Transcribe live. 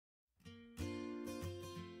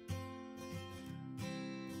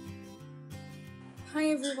Hi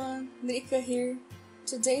everyone, Rika here.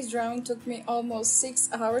 Today's drawing took me almost 6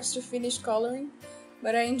 hours to finish coloring,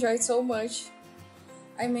 but I enjoyed so much.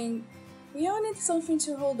 I mean, we all need something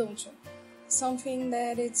to hold on to, something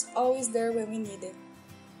that it's always there when we need it.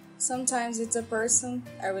 Sometimes it's a person,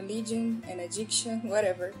 a religion, an addiction,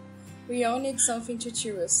 whatever. We all need something to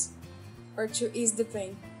cheer us, or to ease the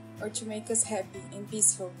pain, or to make us happy and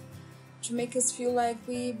peaceful, to make us feel like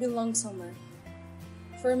we belong somewhere.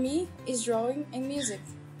 For me, it's drawing and music.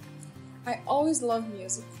 I always loved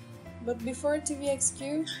music, but before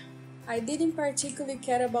TVXQ, I didn't particularly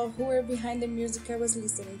care about who were behind the music I was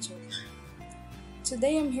listening to.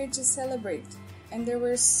 Today I'm here to celebrate, and there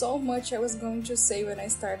was so much I was going to say when I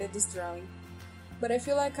started this drawing, but I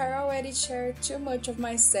feel like I already shared too much of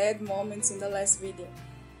my sad moments in the last video.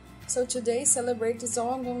 So today, celebrate is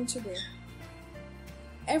all I'm going to do.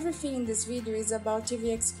 Everything in this video is about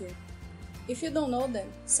TVXQ. If you don't know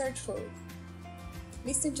them, search for it.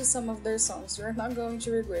 Listen to some of their songs, you're not going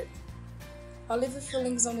to regret. I'll leave a few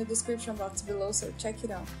links on the description box below, so check it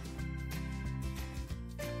out.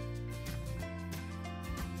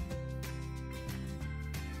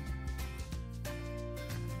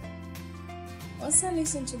 Once I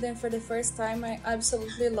listened to them for the first time, I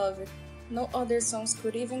absolutely love it. No other songs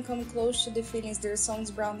could even come close to the feelings their songs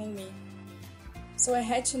brought in me. So I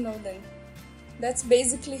had to know them. That's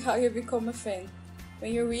basically how you become a fan.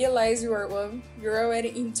 When you realize you are one, you're already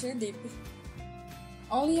in too deep.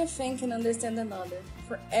 Only a fan can understand another.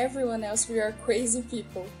 For everyone else, we are crazy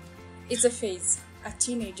people. It's a phase, a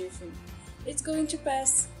teenager thing. It's going to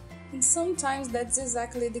pass. And sometimes that's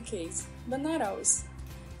exactly the case, but not always.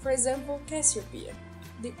 For example, Cassiopeia,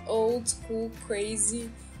 the old school, crazy,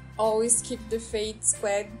 always keep the faith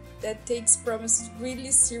squad that takes promises really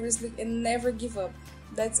seriously and never give up.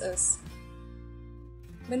 That's us.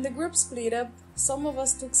 When the group split up, some of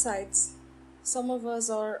us took sides. Some of us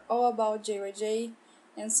are all about JYJ,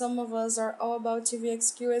 and some of us are all about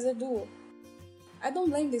TVXQ as a duo. I don't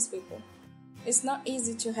blame these people. It's not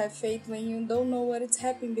easy to have faith when you don't know what is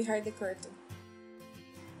happening behind the curtain.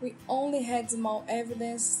 We only had small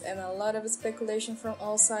evidence and a lot of speculation from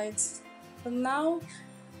all sides, but now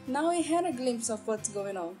we had a glimpse of what's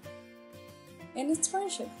going on. And it's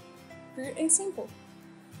friendship, pure and simple.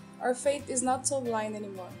 Our faith is not so blind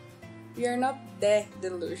anymore. We are not that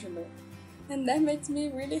delusional, and that makes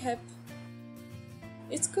me really happy.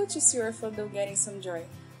 It's good to see our photo getting some joy.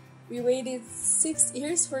 We waited 6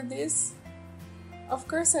 years for this. Of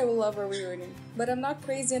course I will love a reunion, but I'm not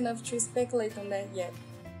crazy enough to speculate on that yet.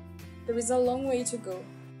 There is a long way to go.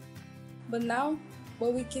 But now,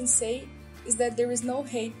 what we can say is that there is no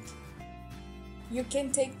hate. You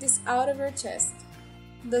can take this out of your chest.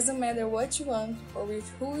 Doesn't matter what you want or with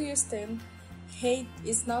who you stand, hate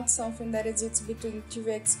is not something that exists between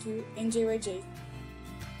TVXQ and JYJ.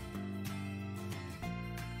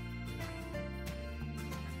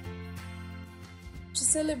 To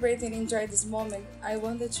celebrate and enjoy this moment, I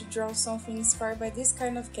wanted to draw something inspired by this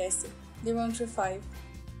kind of Cassie, the 135.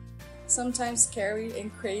 Sometimes scary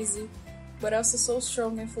and crazy, but also so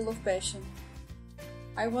strong and full of passion.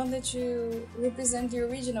 I wanted to represent the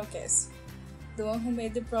original Cassie, the one who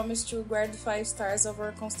made the promise to guard 5 stars of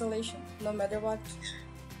our constellation, no matter what.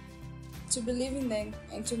 To believe in them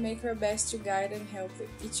and to make our best to guide and help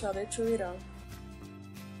each other through it all.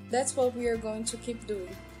 That's what we are going to keep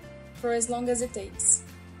doing, for as long as it takes,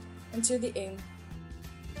 until the end.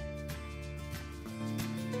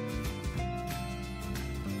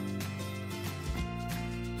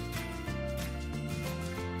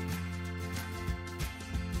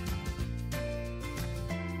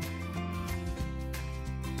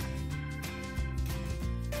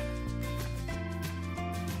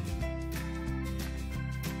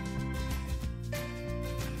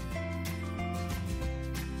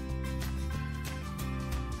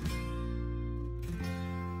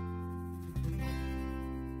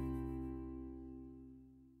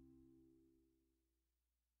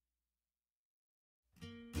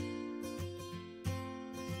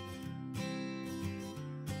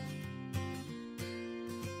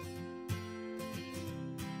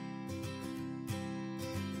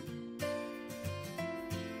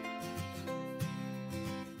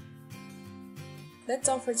 That's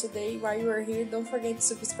all for today. While you are here, don't forget to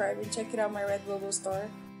subscribe and check it out my REDBUBBLE store.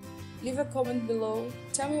 Leave a comment below,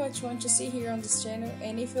 tell me what you want to see here on this channel,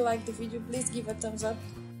 and if you like the video, please give a thumbs up.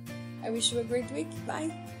 I wish you a great week.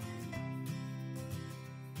 Bye!